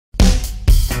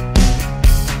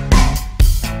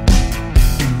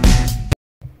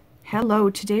Hello,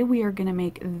 today we are going to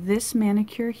make this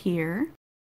manicure here.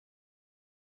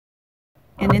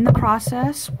 And in the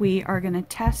process, we are going to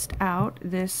test out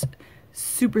this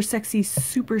super sexy,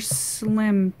 super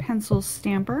slim pencil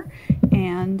stamper.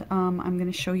 And I'm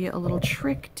going to show you a little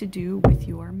trick to do with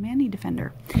your Mani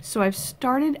Defender. So I've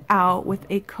started out with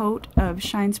a coat of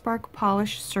Shine Spark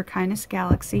Polish Circinus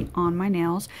Galaxy on my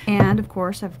nails. And of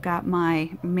course, I've got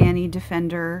my Mani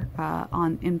Defender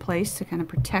in place to kind of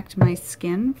protect my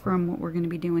skin from what we're going to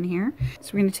be doing here.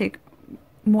 So we're going to take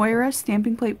Moyra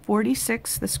Stamping Plate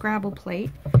 46, the Scrabble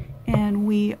plate, and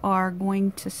we are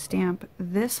going to stamp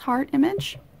this heart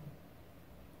image.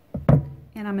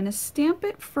 And I'm going to stamp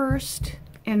it first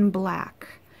in black.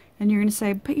 And you're going to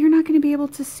say, but you're not going to be able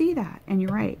to see that. And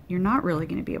you're right, you're not really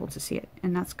going to be able to see it.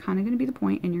 And that's kind of going to be the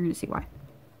point, and you're going to see why.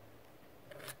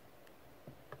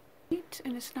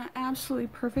 And it's not absolutely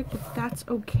perfect, but that's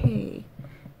okay.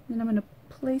 Then I'm going to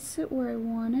place it where I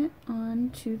want it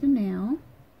onto the nail.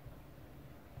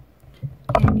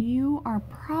 And you are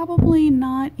probably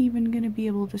not even going to be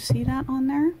able to see that on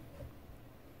there.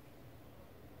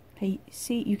 Okay,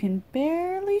 see, you can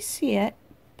barely see it,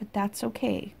 but that's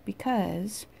okay,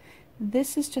 because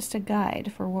this is just a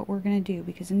guide for what we're going to do.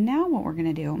 Because now what we're going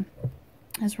to do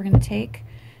is we're going to take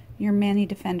your Mani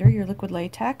Defender, your liquid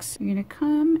latex, you're going to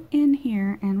come in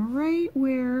here, and right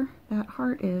where that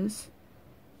heart is,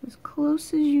 as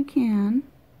close as you can,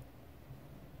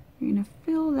 you're going to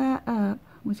fill that up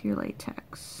with your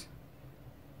latex.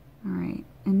 Alright,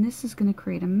 and this is going to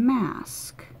create a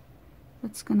mask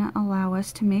that's going to allow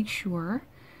us to make sure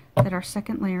that our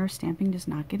second layer of stamping does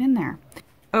not get in there.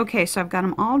 Okay, so I've got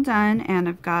them all done and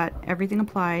I've got everything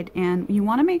applied, and you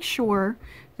want to make sure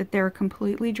that they're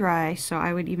completely dry, so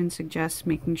I would even suggest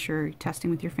making sure you're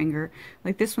testing with your finger.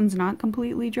 Like this one's not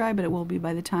completely dry, but it will be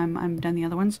by the time I'm done the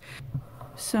other ones.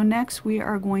 So next we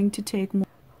are going to take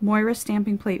Moyra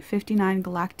Stamping Plate 59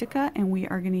 Galactica, and we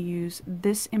are going to use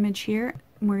this image here.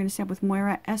 We're going to stamp with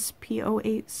Moyra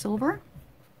SP-08 Silver.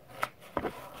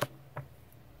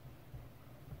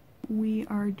 We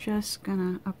are just going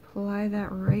to apply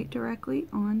that right directly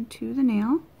onto the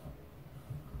nail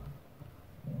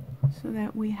so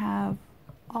that we have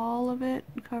all of it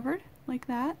covered like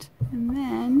that. And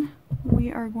then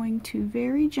we are going to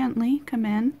very gently come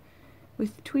in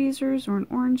with tweezers or an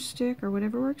orange stick or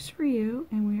whatever works for you,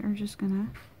 and we are just going to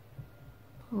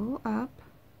pull up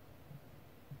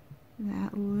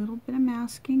that little bit of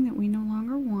masking that we no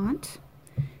longer want.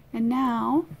 And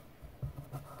now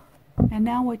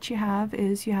what you have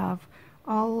is you have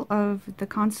all of the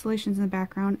constellations in the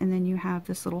background, and then you have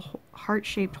this little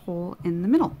heart-shaped hole in the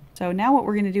middle. So now what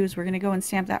we're going to do is we're going to go and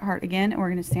stamp that heart again, and we're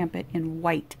going to stamp it in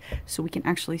white so we can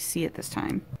actually see it this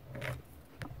time.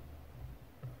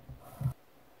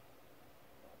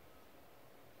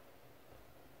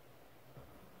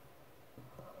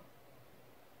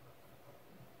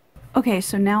 Okay,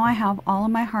 so now I have all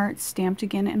of my hearts stamped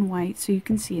again in white so you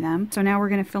can see them. So now we're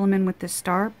going to fill them in with this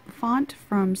star font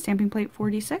from Stamping Plate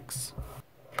 46.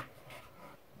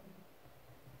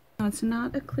 Now it's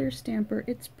not a clear stamper.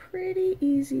 It's pretty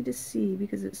easy to see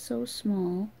because it's so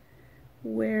small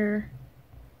where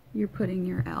you're putting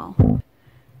your L.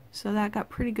 So that got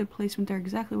pretty good placement there,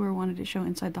 exactly where I wanted to show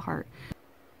inside the heart.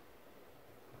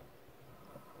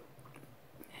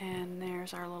 And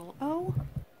there's our little O.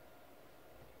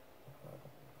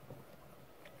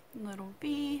 Little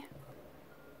V,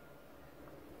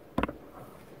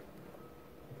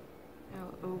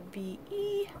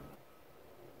 L-O-V-E,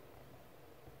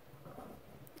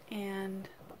 and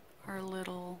our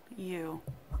little U.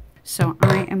 So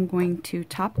I am going to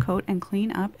top coat and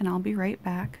clean up, and I'll be right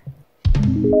back.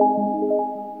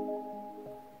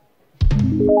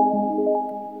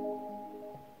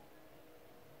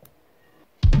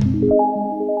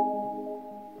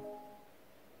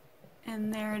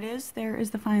 And there it is. There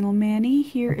is the final Mani.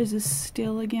 Here is a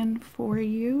still again for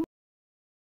you.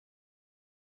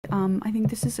 I think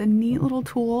this is a neat little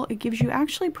tool. It gives you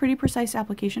actually pretty precise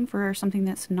application for something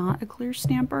that's not a clear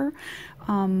stamper.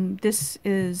 This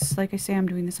is, like I say, I'm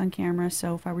doing this on camera,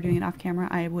 so if I were doing it off camera,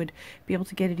 I would be able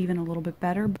to get it even a little bit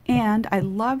better. And I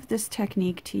love this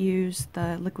technique to use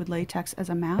the liquid latex as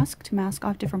a mask to mask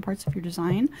off different parts of your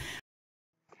design.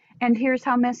 And here's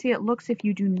how messy it looks if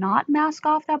you do not mask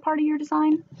off that part of your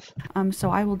design. So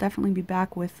I will definitely be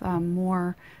back with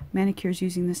more manicures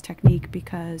using this technique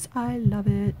because I love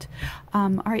it. All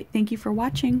right, thank you for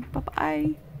watching.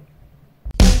 Bye-bye.